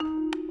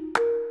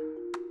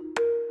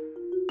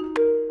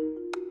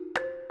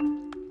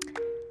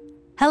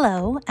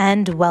Hello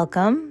and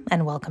welcome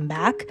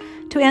back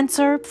to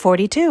Answer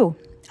 42,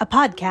 a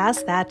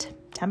podcast that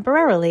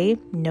temporarily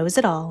knows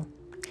it all.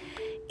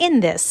 In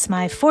this,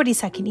 my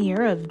 42nd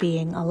year of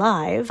being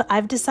alive,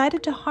 I've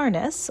decided to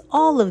harness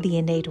all of the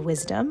innate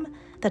wisdom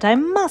that I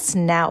must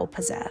now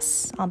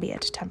possess,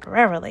 albeit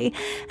temporarily,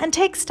 and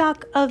take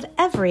stock of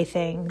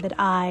everything that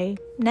I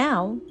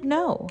now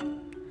know.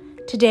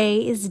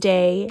 Today is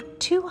day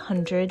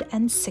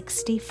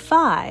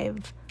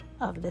 265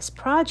 of this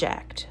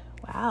project.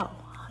 Wow,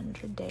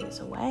 100 days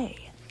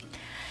away.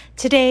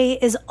 Today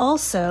is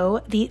also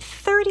the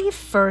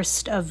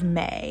 31st of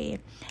May,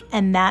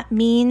 and that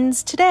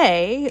means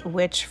today,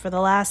 which for the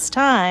last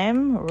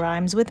time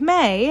rhymes with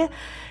May,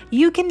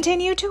 you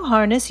continue to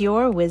harness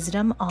your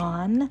wisdom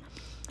on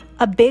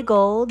a big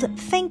old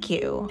thank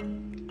you.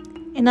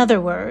 In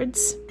other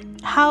words,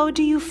 how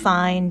do you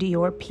find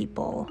your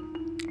people?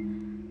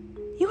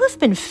 You have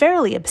been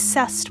fairly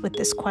obsessed with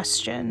this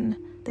question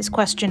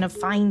of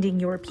finding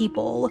your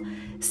people,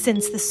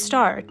 since the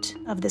start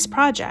of this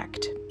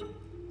project.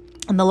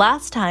 And the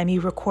last time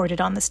you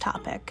recorded on this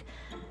topic,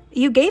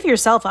 you gave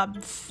yourself a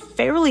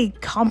fairly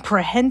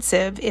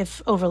comprehensive,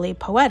 if overly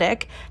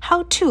poetic,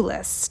 how-to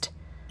list.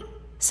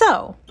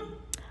 So,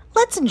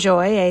 let's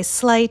enjoy a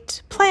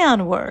slight play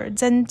on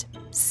words and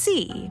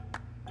see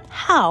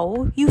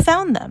how you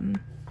found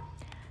them.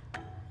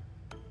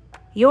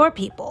 Your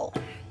people.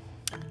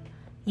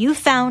 You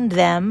found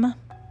them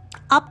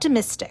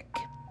optimistic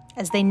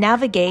as they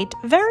navigate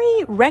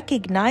very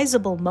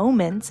recognizable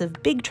moments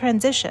of big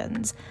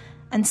transitions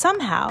and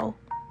somehow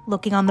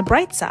looking on the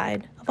bright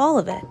side of all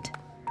of it.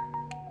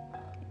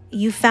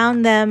 You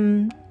found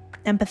them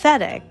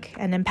empathetic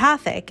and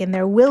empathic in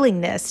their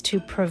willingness to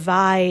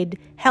provide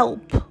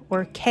help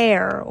or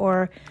care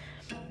or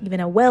even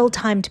a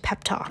well-timed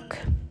pep talk.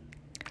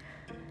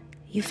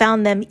 You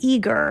found them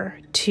eager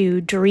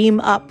to dream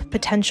up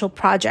potential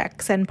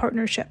projects and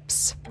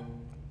partnerships.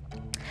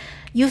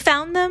 You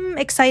found them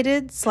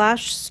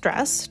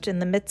excited/stressed in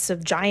the midst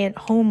of giant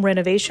home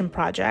renovation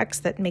projects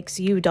that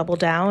makes you double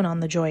down on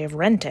the joy of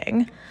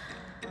renting.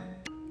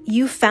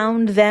 You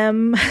found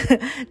them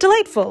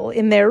delightful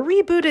in their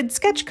rebooted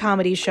sketch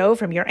comedy show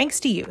from your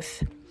angsty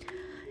youth.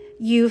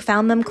 You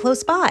found them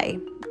close by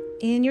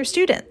in your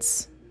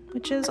students,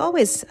 which is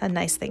always a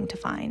nice thing to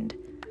find.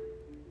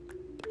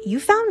 You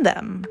found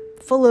them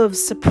full of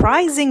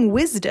surprising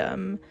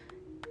wisdom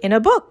in a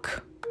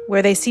book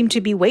where they seem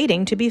to be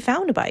waiting to be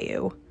found by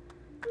you.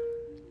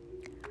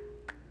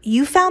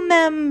 You found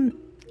them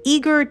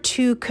eager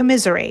to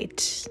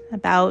commiserate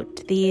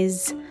about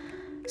these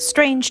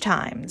strange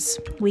times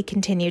we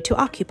continue to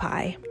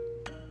occupy.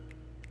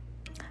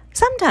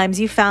 Sometimes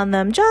you found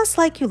them just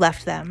like you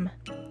left them,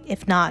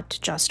 if not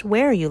just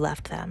where you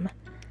left them.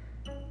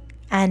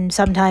 And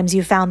sometimes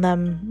you found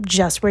them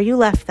just where you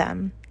left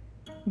them,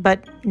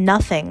 but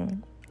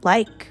nothing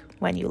like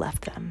when you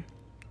left them.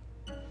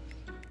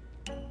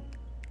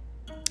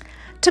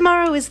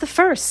 Tomorrow is the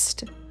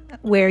 1st,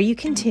 where you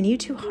continue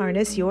to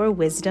harness your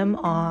wisdom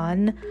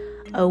on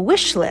a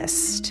wish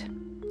list,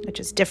 which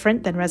is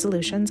different than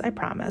resolutions, I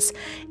promise.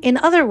 In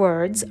other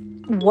words,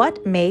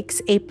 what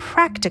makes a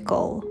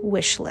practical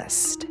wish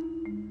list?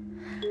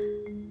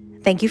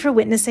 Thank you for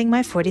witnessing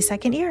my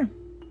 42nd year.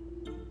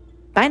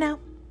 Bye now.